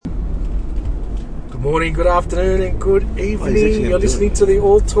Morning, good afternoon, and good evening. You're listening to the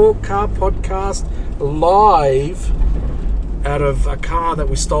All Talk Car Podcast live out of a car that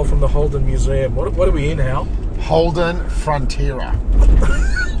we stole from the Holden Museum. What are we in, Hal? Holden Frontiera.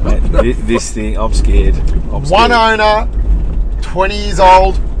 Mate, this thing, I'm scared. One owner, 20 years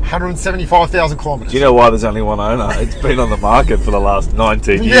old, 175,000 kilometres. Do you know why there's only one owner? It's been on the market for the last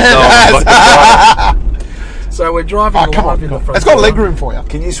 19 years. Yeah, So we're driving live in the front. It's got leg room for you.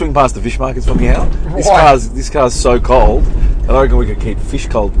 Can you swing past the fish markets for me, Hal? Why? This car's so cold, I reckon we could keep fish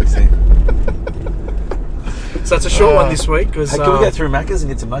cold this thing. So it's a short one this week because Hey, can we go through Macca's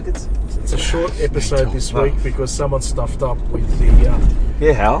and get some nuggets? it's a short episode this week because someone stuffed up with the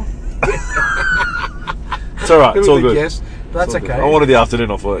Yeah, Hal. It's alright, it's all good. guest. That's It's all okay. good. I wanted the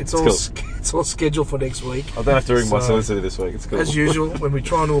afternoon off work. It's It's all cool. it's all scheduled for next week. I don't have to ring my So, solicitor this week. It's cool. As usual, when we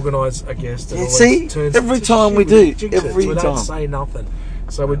try and organise a guest, it Yeah, always see? turns Every to time shit. we do. jinx it. Every we time. don't say nothing.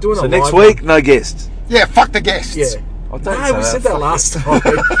 So we're doing So a next live week, no guest. Yeah, fuck the guests. Yeah. I don't No, say we said that last time.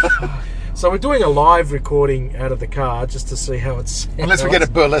 So we're doing a live recording out of the car just to see how it's Unless we get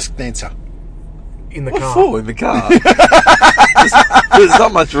a burlesque dancer. in the What car. for in the car? There's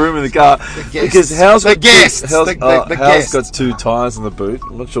not much room in the car guests. because Hal's The got guests. Hal's, The Hal's guests. got two tyres in the boot.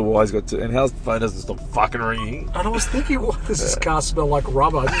 I'm not sure why he's got two, and Hal's phone doesn't stop fucking ringing. And I was thinking, why does this car smell like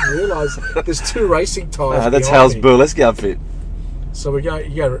rubber? I didn't realise there's two racing tyres. That's behind Hal's me. burlesque outfit. So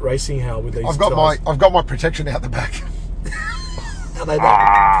you go racing Hal with these. I've got tyres. my protection out the back. Are they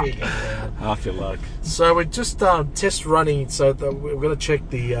that big? I feel like So we're just test running. So we're going to check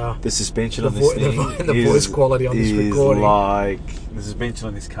the. the suspension The on this vo- thing, the voice quality on this is recording. like the suspension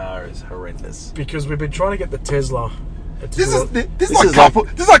on this car is horrendous. Because we've been trying to get the Tesla. To This do is it. this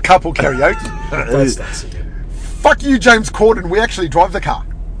is like couple karaoke. Don't start singing. Fuck you, James Corden. We actually drive the car.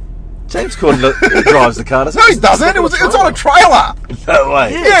 James Corden he drives the car, doesn't No, he? he doesn't. It's on a trailer. No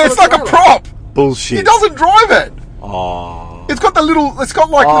way. Yeah, it's on like a trailer. prop. Bullshit. He doesn't drive it. Oh. It's got like little Oh,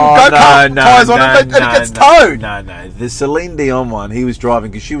 go-kart tyres on it, and it gets towed. No. The Celine Dion one, he was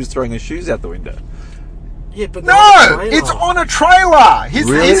driving because she was throwing her shoes out the window. Yeah, but No, it's on a trailer.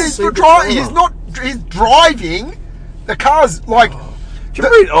 Really? He's driving. The car's like. Do you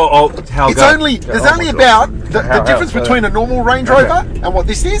read? How It's only there's only about the difference between a normal Range Rover and what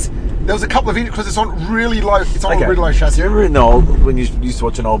this is. There was a couple of it because it's on really low. It's on a really low chassis. Do you remember in the old, when you used to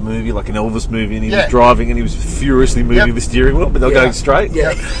watch an old movie, like an Elvis movie, and he Yeah. was driving and he was furiously moving the steering wheel, but they were going straight?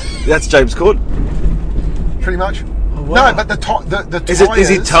 Yeah. That's James Corden. Pretty much. wow. No, but the Is tyres.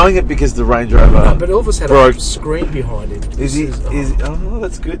 he towing it because the Range Rover But Elvis had broke? a screen behind him. Is he? Oh,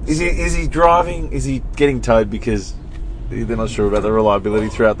 that's good. Is he driving? Is he getting towed because they're not sure about the reliability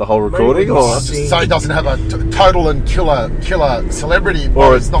throughout the whole recording, Maybe or So he doesn't have a total and killer celebrity,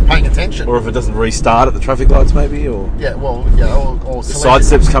 or it's not paying attention. if it doesn't restart at the traffic lights, maybe, or or the side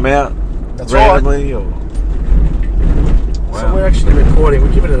steps come out That's randomly, or So we're actually recording.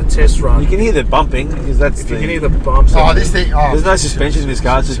 We're giving it a test run. you can hear the bumping because that's If you can hear the bumps. Oh, this thing. Oh, There's no suspension in this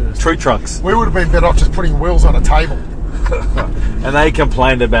car; it's just tree trunks. we would have been better off just putting wheels on a table. And they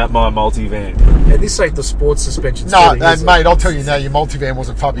complained about my multivan. And this ain't the sports suspension. No, setting, is it? mate, I'll tell you now, your multivan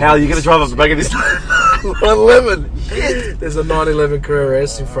wasn't fabulous. How are you going to drive up the back of this 911? There's a 911 Carrera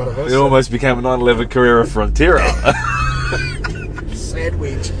S in front of us. It almost became a 911 Carrera Frontiera.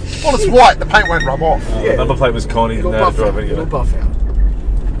 Sandwich. Well, it's white. The paint won't rub off. The number plate was Connie. It'll Didn't know how to buff drive out. It'll anyway.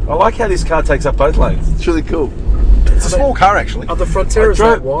 buff out. I like how this car takes up both lanes. It's really cool. It's a small car, actually. Oh, the Frontera's I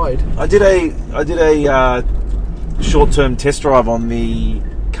that drove- wide. I did a short-term test drive on the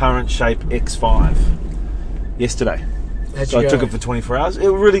current shape X5 yesterday. How'd So you I go? took it for 24 hours.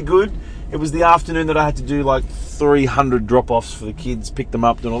 It was really good. It was the afternoon that I had to do like 300 drop-offs for the kids, pick them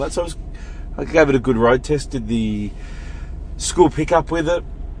up and all that. So I gave it a good road test. Did the school pickup with it.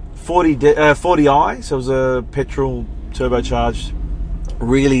 40i, so it was a petrol turbocharged.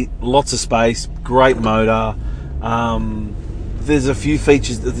 Really lots of space, great motor. There's a few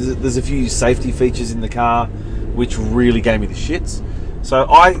features. There's a few safety features in the car, which really gave me the shits. So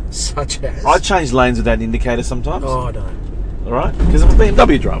Such as. I change lanes without an indicator sometimes. Oh, no. All right, because I'm a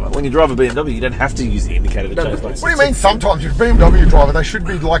BMW driver. When you drive a BMW, you don't have to use the indicator to No, change no, lanes. What do you mean? Sometimes you're a BMW driver. They should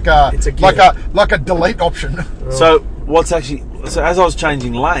be like a It's a gear. like a delete option. So as I was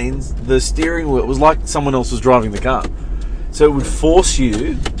changing lanes, the steering wheel was like someone else was driving the car. So it would force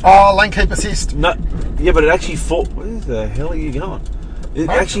you. Oh, lane keep assist. No, yeah, but it actually where the hell are you going? It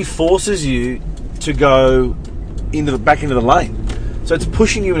actually forces you to go back into the lane. So it's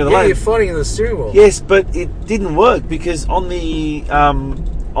pushing you into the Yeah, lane. you're fighting in the steering wheel. Yes, but it didn't work because on the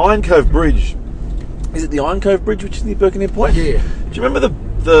Iron Cove Bridge, is it the Iron Cove Bridge, which is near Birkenhead Point? Yeah. Do you remember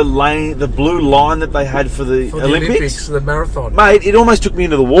the blue line that they had for the For the Olympics? the marathon. Mate, it almost took me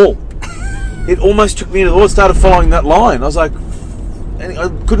into the wall. it almost took me into the water. Started following that line. I was like, and I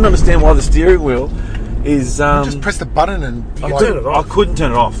couldn't understand why the steering wheel is. Just press the button and You turn it off. I couldn't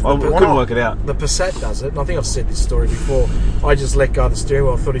turn it off. I couldn't not? work it out. The Passat does it, and I think I've said this story before. I just let go of the steering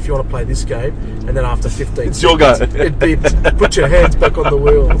wheel. I thought, if you want to play this game, and then after 15 It's your seconds, go. it beeped. Put your hands back on the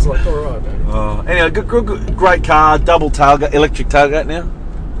wheel. It's like, all right, man. Anyway, good, great car. Double tailgate, electric tailgate now.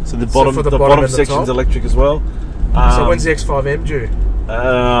 So the bottom, for the the bottom bottom and the section's top? electric as well. So when's the X5M due?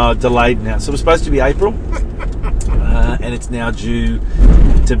 Delayed now. So it was supposed to be April, and it's now due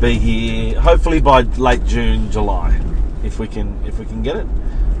to be here. Hopefully by late June, July, if we can get it.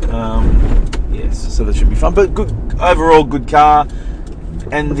 Yes, so that should be fun. But good overall, good car.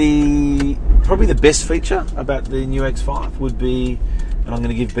 And probably the best feature about the new X5 would be, and I'm going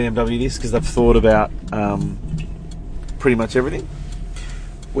to give BMW this because they've thought about pretty much everything.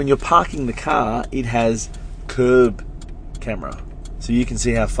 When you're parking the car, it has curb camera, so you can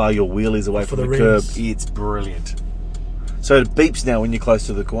see how far your wheel is away from the curb. It's brilliant. So it beeps now when you're close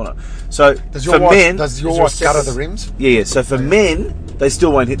to the corner. So does your wife gutter the rims? Yeah. So for men, they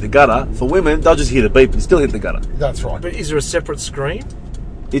still won't hit the gutter. For women, they'll just hear the beep and still hit the gutter. That's right. But is there a separate screen?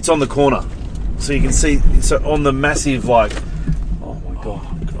 It's on the corner, so you can see. So on the massive, like, oh my god,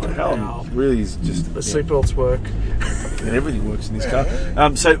 how really is just The seatbelts work. and everything works in this car.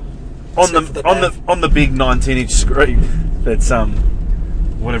 So on the big 19-inch screen, that's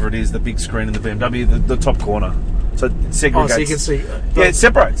whatever it is, the big screen in the BMW, the top corner. So it segregates. Oh, so you can see. It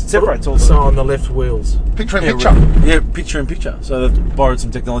separates all. So on the left wheels. Picture in picture. Yeah, picture in picture. So they've borrowed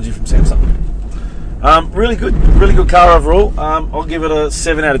some technology from Samsung. Really good car overall. I'll give it a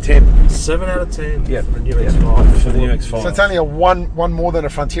 7 out of 10. 7 out of 10. Yeah, for the new X5. For the new X5. So it's only a one more than a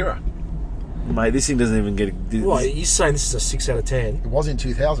Frontiera. Mate, this thing doesn't even get. What, you're saying this is a 6 out of 10? It was in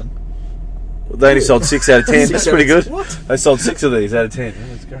 2000. They only sold 6 out of 10. 6 That's out pretty of good. 10. What? They sold 6 of these out of 10. Yeah,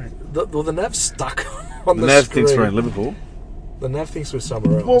 that's great. The nav's stuck on The the nav screen. thinks we're in Liverpool. The nav thinks we're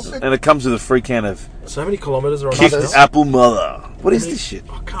somewhere else. Well, And it comes with a free can of So many kilometres are on Kicked this? Apple Mother. What is this shit?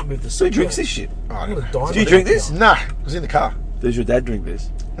 I can't move the Who seat. drinks this shit? I'm going to die. Do you drink this? nah, it was in the car. Does your dad drink this?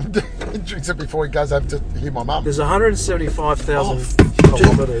 He drinks it before he goes over to hear my mum. There's 175,000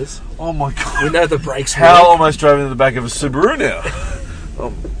 kilometres. Oh my We god. know the brakes Hal work. almost drove into the back of a Subaru now.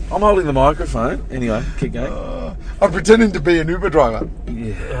 I'm holding the microphone. Anyway, keep going. I'm pretending to be an Uber driver.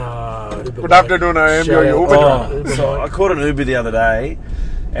 Uber Good bike. afternoon, I am Shout your out. Uber driver. Uber So bike. I caught an Uber the other day,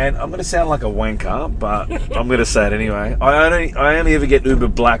 and I'm going to sound like a wanker, but I'm going to say it anyway. I only ever get Uber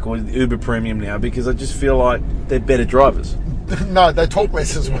Black or Uber Premium now because I just feel like they're better drivers. No, they talk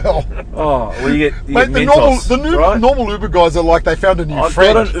less as well. Oh, well, you get Mate, the Mentos, right? normal Uber guys are like they found a new I've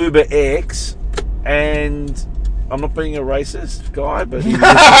friend. got an Uber X, and I'm not being a racist guy, but he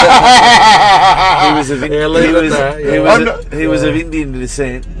was of Indian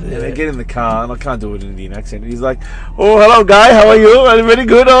descent. And I get in the car, and I can't do an Indian accent. He's like, "Oh, hello, guy. How are you? I'm very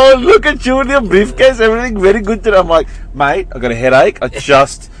good. Oh, look at you in your briefcase. Everything very good today." I'm like, "Mate, I got a headache. I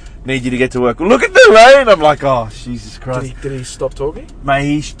just need you to get to work." Look at the rain. I'm like, "Oh, Jesus Christ." Did he stop talking?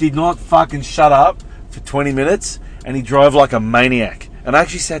 Mate, he did not fucking shut up for 20 minutes, and he drove like a maniac. And I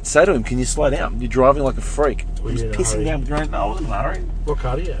actually had to say to him, "Can you slow down? You're driving like a freak." He was you in a pissing hurry? down with the rain. No, I wasn't in a hurry. What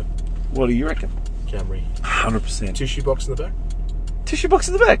car do you have? What do you reckon? Camry. 100%. Tissue box in the back? Tissue box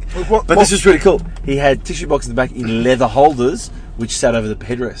in the back. What- But this is really cool. He had tissue box in the back in leather holders, which sat over the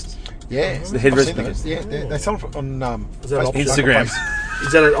headrests. Yeah, the headrest I've seen those. Yeah, they sell it on Is that Facebook Instagram. Marketplace.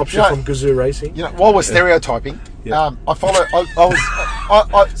 Is that an option Yeah. from Gazoo Racing? You know, while we're stereotyping, Yeah. I follow. I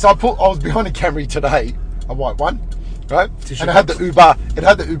was behind a Camry today, a white one, right? Tissue And it had box. the Uber. It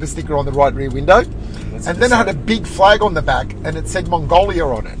had the Uber sticker on the right rear window, and then it had a big flag on the back, and it said Mongolia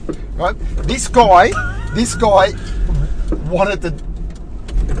on it. Right? This guy wanted to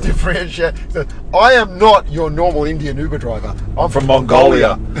differentiate. So, I am not your normal Indian Uber driver. I'm From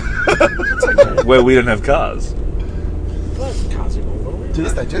Mongolia. Okay. Where we don't have cars. Those cars in Mongolia.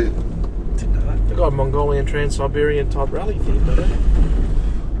 Yes, they do. Didn't know They've got a Mongolian Trans-Siberian type rally thing, don't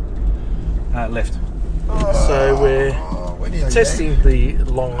they? Left. So we're When are you testing the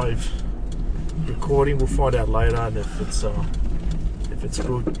live recording. We'll find out later, and if it's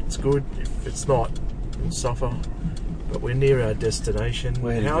good, it's good. If it's not, we'll suffer. But we're near our destination.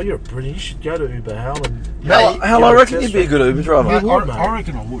 Where did Hal, you- you're British. You should go to Uber, Hal, and Hal, I reckon you'd be a good Uber driver. You would, mate. I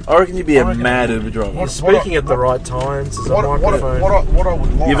reckon I would. I reckon you'd be a reckon mad Uber driver. You're speaking at the right times. There's a What I microphone.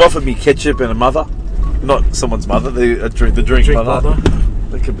 would like. You've offered me ketchup and a mother. Not someone's mother, the drink mother.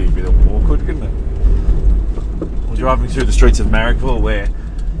 That could be a bit awkward, couldn't it? We're driving through the streets of Marrickville where,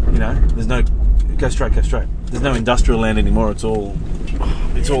 you know, there's no... Go straight. There's no industrial land anymore. It's all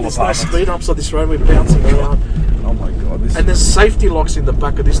There's no apartments. speed humps on this road. We're bouncing around. Oh my god, is. And there's safety locks in the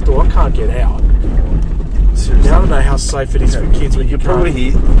back of this door. I can't get out. Seriously. Now, I don't know how safe it is for kids when you can't. Probably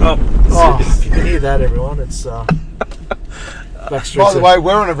hear. Oh, if you can hear that, everyone, it's back streets. By the way,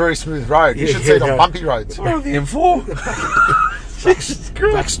 we're on a very smooth road. You should see it on bumpy roads. We're on the M4.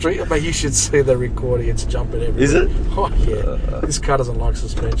 Back street. But you should see the recording. It's jumping everywhere. Is it? Oh yeah. This car doesn't like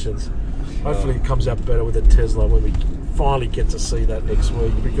suspensions. Hopefully, it comes out better with a Tesla when we finally get to see that next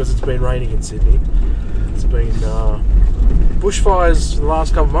week, because it's been raining in Sydney. It's been bushfires the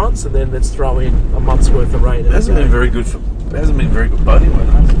last couple of months, and then let's throw in a month's worth of rain. It hasn't been very good boating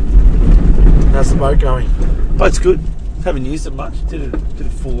weather. How's the boat going? Boat's good. Haven't used it much. Did a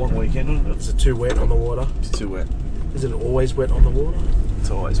full long weekend on it. Is it too wet on the water? It's too wet. Is it always wet on the water? It's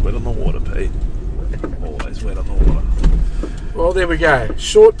always wet on the water, Pete. Always wet on the water. Well, there we go.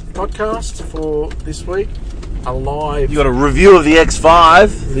 Short podcast for this week. A live. You got a review of the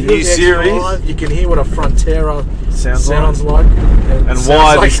X5, the new X5. series. You can hear what a Frontera Sounds like. And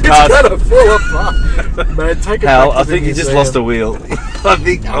why like this it's car's gonna fall apart. Man, take it Hal, back to I think the you just museum. lost a wheel. I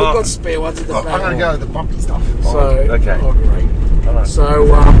think. I've got spare ones in the I'm back. going to go with the bumpy stuff. So, okay. Oh, great. All right.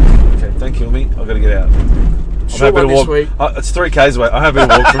 So, Okay, don't kill me. I've got to get out. I'm short happy one to walk. this week. It's 3 k's away. I'm happy to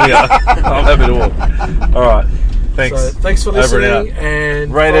walk from here. I'm happy to walk. All right. Thanks. So, thanks for Over and listening. out.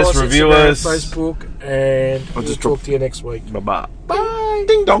 And Rate follow us, us on review Instagram, us. Facebook, and we'll just talk to you next week. Bye bye. Bye.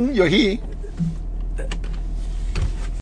 Ding dong, you're here.